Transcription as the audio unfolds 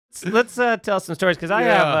let's tell some stories because I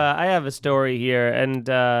have a story here, and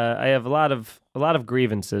I have a lot of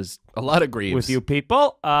grievances. A lot of grieves with you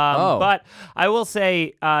people. But I will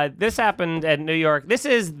say this happened at New York.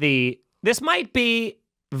 This might be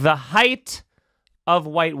the height of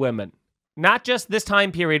white women. Not just this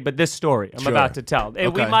time period, but this story I'm about to tell.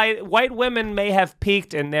 Okay. White women may have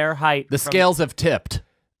peaked in their height. The scales have tipped.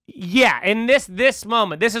 Yeah, in this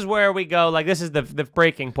moment, this is where we go. Like, this is the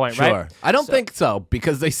breaking point, right? Sure. I don't think so,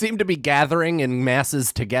 because they seem to be gathering in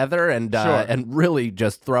masses together and really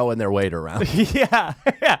just throwing their weight around. yeah.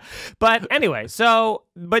 But anyway,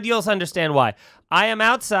 but you'll understand why. I am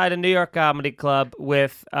outside a New York comedy club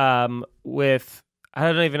with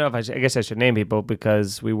I don't even know if I guess I should name people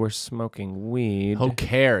because we were smoking weed. Who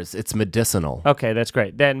cares? It's medicinal. Okay, that's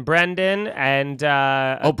great. Then Brendan and...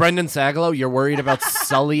 Brendan Sagalow? You're worried about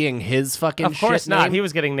sullying his fucking shit Of course not. name? He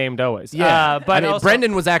was getting named always. Yeah. But also...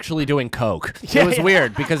 Brendan was actually doing coke. It was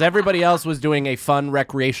weird because everybody else was doing a fun,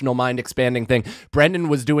 recreational, mind-expanding thing. Brendan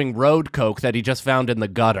was doing road coke that he just found in the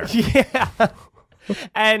gutter. Yeah.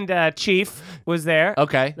 And Chief was there.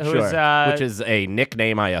 Okay, sure. Which is a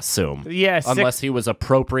nickname, I assume. Yes. Yeah, unless he was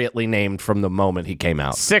appropriately named from the moment he came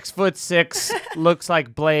out. 6'6", looks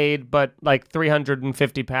like Blade, but like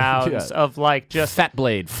 350 pounds of like just fat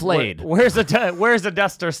Blade, flayed. Where's a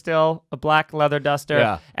duster still? A black leather duster.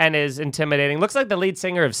 Yeah. And is intimidating. Looks like the lead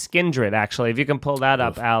singer of Skindred, actually. If you can pull that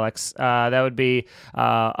up, Alex, that would be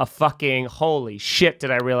a fucking holy shit.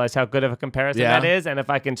 Did I realize how good of a comparison that is? And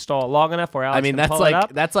if I can stall long enough where Alex can pull it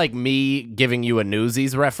up. That's like me giving you a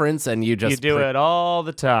Newsies reference, and you just do it all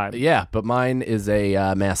the time. Yeah, but mine is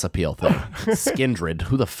a mass appeal thing. Skindred.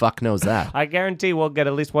 Who the fuck knows that? I guarantee we'll get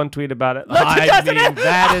at least one tweet about it.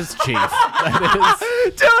 That is Chief. That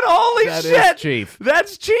is, dude, holy that shit. Is Chief.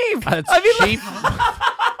 That's Chief. That's Chief.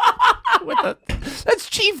 That's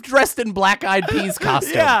Chief dressed in Black Eyed Peas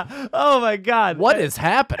costume. Yeah. Oh my God. What is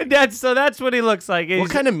happening? That's what he looks like.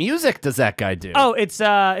 What kind of music does that guy do? Oh, it's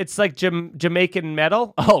like Jamaican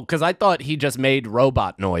metal. Oh, because I thought he just made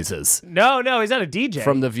robot noises. No, he's not a DJ.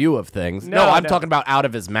 From the view of things. No, I'm talking about out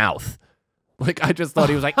of his mouth. Like, I just thought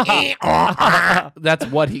he was like, that's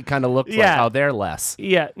what he kind of looked like. Oh, they're less.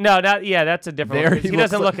 Yeah, that's a different one. He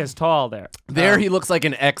doesn't look as tall there. He looks like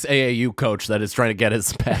an ex-AAU coach that is trying to get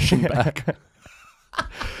his passion back.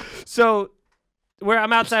 So,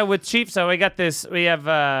 I'm outside with Chief. So we got this. We have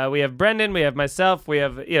Brendan. We have myself. We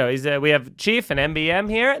have we have Chief and MBM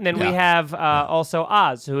here, and then we have also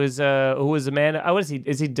Oz, who is a man. What is he?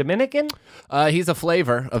 Is he Dominican? He's a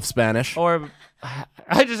flavor of Spanish. Or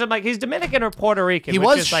I'm like, he's Dominican or Puerto Rican. He which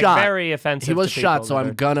was is, shot. Like, very offensive. He was to shot, so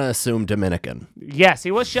I'm gonna assume Dominican. Yes, he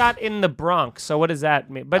was shot in the Bronx. So what does that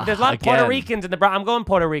mean? But there's a lot of Puerto Ricans in the Bronx. I'm going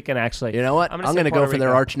Puerto Rican, actually. You know what? I'm gonna go for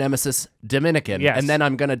their arch nemesis, Dominican, and then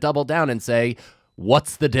I'm gonna double down and say,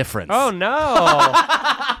 what's the difference? Oh no.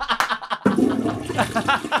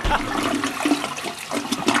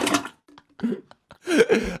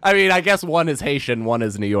 I mean, I guess one is Haitian, one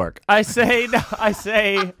is New York. I say,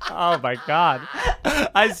 oh my God.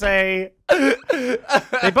 I say,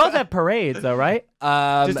 they both have parades though, right?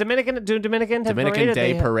 Do Dominican have Dominican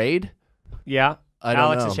Day Parade? Yeah. I don't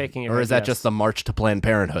Alex know. is shaking your head. Or is that yes. just the March to Planned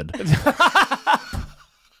Parenthood?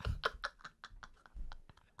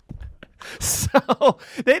 So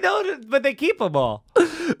they don't, but they keep them all.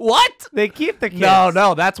 What? They keep the kids.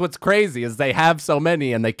 No, that's what's crazy is they have so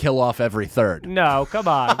many and they kill off every third. No, come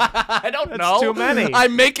on. I don't know. That's too many.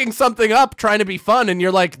 I'm making something up trying to be fun, and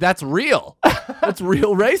you're like, that's real. That's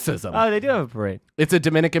real racism. Oh, they do have a parade. It's a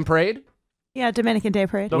Dominican parade? Yeah, Dominican Day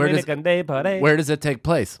Parade. Dominican Day Parade. Where does it take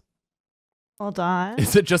place? Hold on.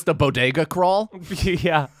 Is it just a bodega crawl?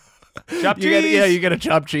 Yeah. Chop cheese. You get a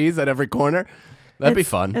chopped cheese at every corner. That'd be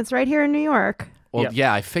fun. It's right here in New York. Well,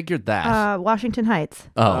 yeah, I figured that. Washington Heights.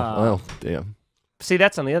 Oh, well, damn. See,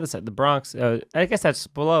 that's on the other side, the Bronx. I guess that's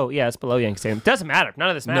below. Yeah, it's below Yankee Stadium. Doesn't matter. None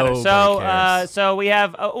of this matters. Nobody cares. So we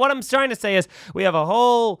have. What I'm trying to say is, we have a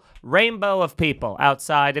whole rainbow of people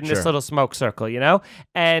outside in this little smoke circle,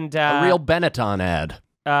 and a real Benetton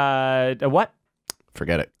ad. What?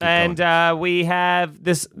 Forget it. And we have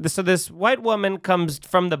this. So this white woman comes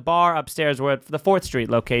from the bar upstairs. We're at the 4th Street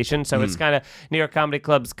location. So it's kind of New York Comedy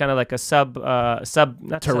Club's kind of like a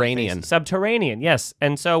subterranean. Yes.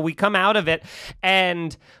 And so we come out of it,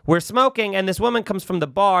 and we're smoking. And this woman comes from the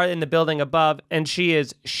bar in the building above, and she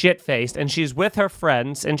is shit faced, and she's with her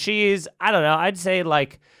friends, and she's, I don't know, I'd say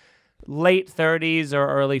like late 30s or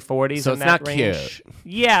early 40s. So in it's that not range. cute.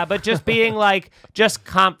 Yeah, but just being like just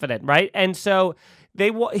confident, right? And so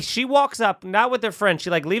she walks up, not with her friends. She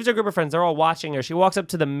like leaves her group of friends. They're all watching her. She walks up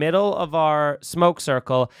to the middle of our smoke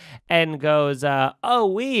circle and goes, "Oh,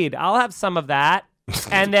 weed! I'll have some of that."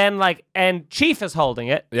 And then and Chief is holding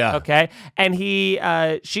it. Yeah. Okay. And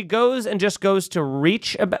she goes to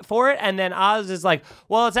reach for it. And then Oz is like,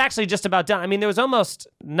 well, it's actually just about done. I mean, there was almost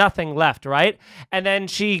nothing left, right? And then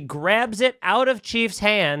she grabs it out of Chief's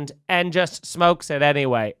hand and just smokes it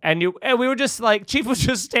anyway. And we were just like, Chief was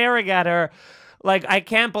just staring at her. Like, I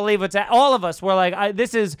can't believe what's all of us were like,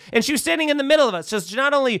 and she was standing in the middle of us. So she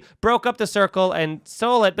not only broke up the circle and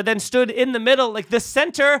stole it, but then stood in the middle, like the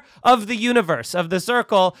center of the universe, of the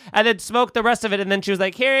circle, and then smoked the rest of it. And then she was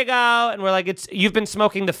like, here you go. And we're like, you've been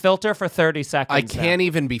smoking the filter for 30 seconds. I can't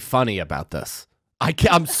even be funny about this.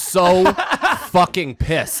 I'm so fucking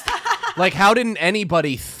pissed. Like, how didn't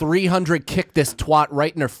anybody 300 kick this twat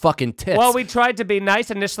right in her fucking tits? Well, we tried to be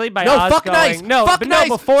nice initially by no, Oz fuck going, nice. no, fuck but nice.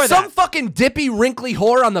 no, before Some that. fucking dippy, wrinkly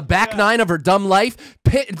whore on the back nine of her dumb life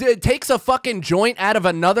takes a fucking joint out of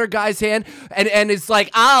another guy's hand and is like,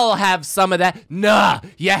 I'll have some of that. Nah,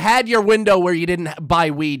 you had your window where you didn't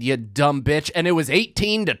buy weed, you dumb bitch, and it was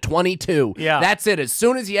 18 to 22. Yeah. That's it. As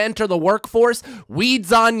soon as you enter the workforce,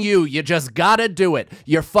 weed's on you. You just gotta do it.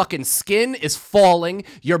 Your fucking skin is falling.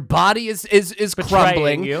 Your body is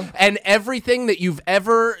crumbling, you. and everything that you've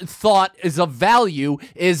ever thought is of value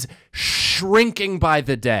is shrinking by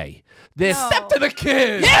the day. Except to the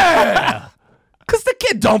kid. Yeah! Because the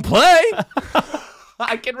kid don't play.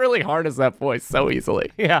 I can really harness that voice so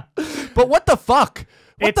easily. Yeah. But what the fuck?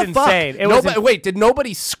 What It's the fuck? insane. Wait, did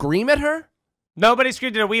nobody scream at her? Nobody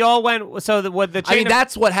screamed at her. We all went. So the chain. I mean,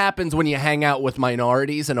 that's what happens when you hang out with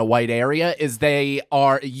minorities in a white area. Is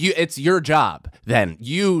it's your job. Then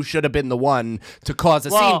you should have been the one to cause a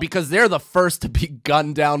scene because they're the first to be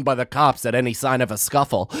gunned down by the cops at any sign of a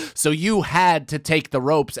scuffle. So you had to take the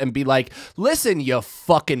ropes and be like, "Listen, you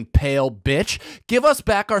fucking pale bitch, give us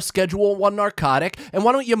back our Schedule 1 narcotic, and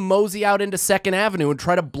why don't you mosey out into 2nd Avenue and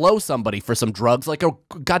try to blow somebody for some drugs like a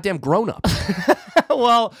goddamn grown-up."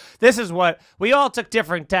 Well, this is what we all took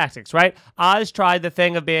different tactics, right? Oz tried the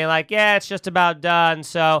thing of being like, yeah, it's just about done.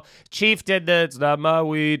 So Chief did the it's not my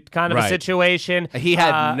weed kind of a situation. He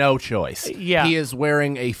had no choice. Yeah. He is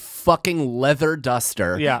wearing a fucking leather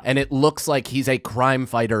duster. Yeah. And it looks like he's a crime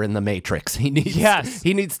fighter in the Matrix. He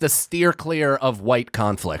needs to steer clear of white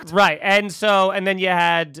conflict. Right. And then you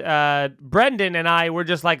had Brendan and I were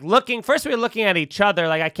just like looking. First, we were looking at each other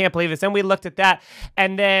like, I can't believe this. Then we looked at that.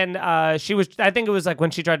 And then I think it was like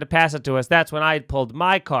when she tried to pass it to us, that's when I pulled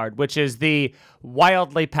my card, which is the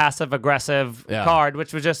wildly passive-aggressive card,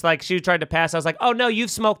 which was just like she tried to pass. I was like, oh, no,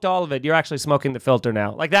 you've smoked all of it. You're actually smoking the filter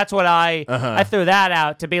now. Like, that's what I threw that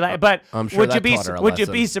out to be like, but I'm sure would you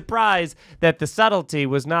be surprised that the subtlety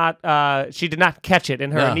was not, she did not catch it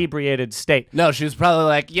in her inebriated state? No, she was probably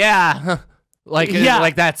like, yeah.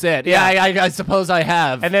 Like that's it. Yeah, I suppose I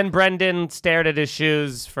have. And then Brendan stared at his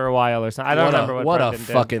shoes for a while or something. I don't remember what Brendan a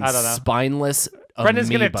fucking did. I don't know. spineless Brendan's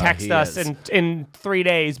going to text us in 3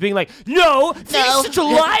 days being like, no, Feeney's such a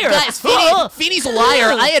liar. Guys, Feeney's a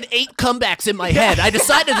liar. I had 8 comebacks in my head. I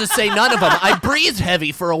decided to say none of them. I breathed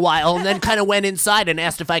heavy for a while and then kind of went inside and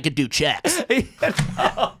asked if I could do checks.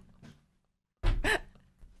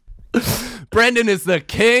 Brendan is the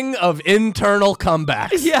king of internal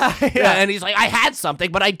comebacks. Yeah. And he's like, I had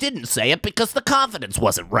something, but I didn't say it because the confidence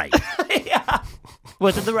wasn't right. Yeah.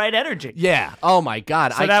 Wasn't the right energy. Yeah. Oh, my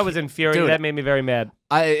God. So that was infuriating. That made me very mad.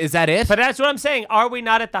 Is that it? But that's what I'm saying. Are we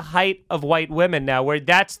not at the height of white women now, where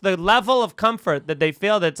that's the level of comfort that they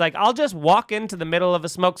feel that's like, I'll just walk into the middle of a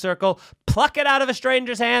smoke circle, pluck it out of a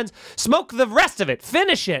stranger's hands, smoke the rest of it,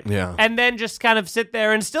 finish it, and then just kind of sit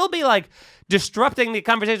there and still be like disrupting the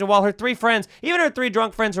conversation while her 3 friends, even her 3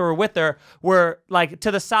 drunk friends who were with her, were like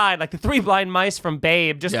to the side, like the 3 blind mice from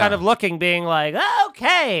Babe, just kind of looking, being like, oh,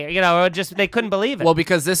 okay, or just they couldn't believe it. Well,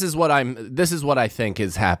 because this is what I think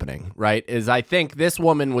is happening, right? Is I think this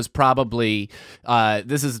woman was probably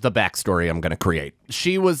this is the backstory I'm going to create.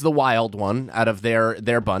 She was the wild one out of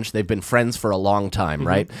their bunch. They've been friends for a long time,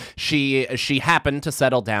 right? She happened to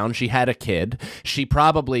settle down. She had a kid. She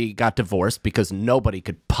probably got divorced because nobody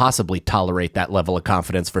could possibly tolerate that level of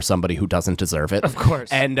confidence for somebody who doesn't deserve it. Of course.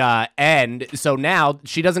 And so now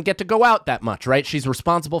she doesn't get to go out that much, right? She's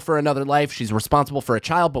responsible for another life. She's responsible for a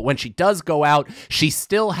child. But when she does go out, she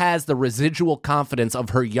still has the residual confidence of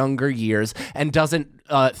her younger years and doesn't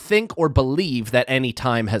think or believe that any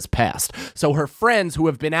time has passed. So her friends who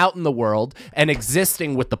have been out in the world and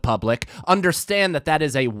existing with the public understand that that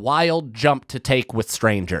is a wild jump to take with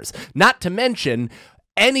strangers. Not to mention,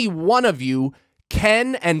 any one of you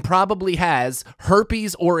can and probably has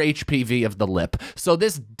herpes or HPV of the lip. So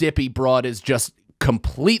this dippy broad is just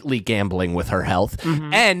completely gambling with her health.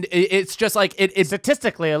 And it's just like it's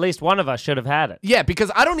Statistically, at least one of us should have had it. yeah,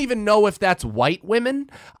 because I don't even know if that's white women.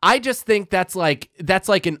 I just think that's like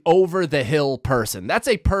an over the hill person. That's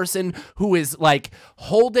a person who is like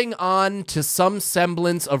holding on to some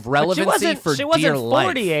semblance of relevancy for she dear wasn't life.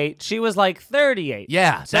 48. She was like 38.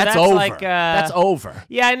 Yeah, So that's over. Like, that's over.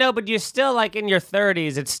 Yeah, I know, but you're still like in your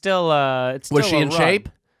 30s. It's still Was she a in run. shape?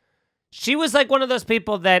 She was like one of those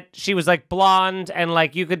people that she was like blonde and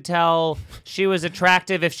like you could tell she was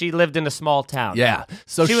attractive if she lived in a small town. Yeah.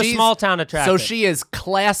 So she was she's- small town attractive. So she is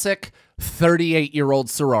classic 38-year-old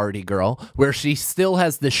sorority girl, where she still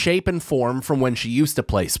has the shape and form from when she used to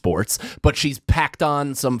play sports, but she's packed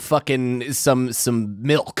on some fucking some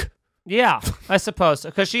milk. Yeah, I suppose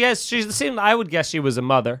because she seemed. I would guess she was a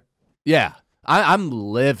mother. Yeah. I'm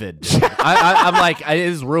livid. Dude. I'm like, it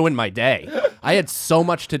has ruined my day. I had so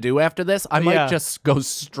much to do after this. I might Yeah. just go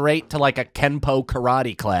straight to like a Kenpo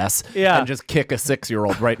karate class Yeah. and just kick a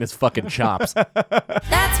 6-year-old right in his fucking chops.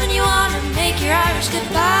 That's when you wanna make your Irish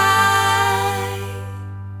goodbye.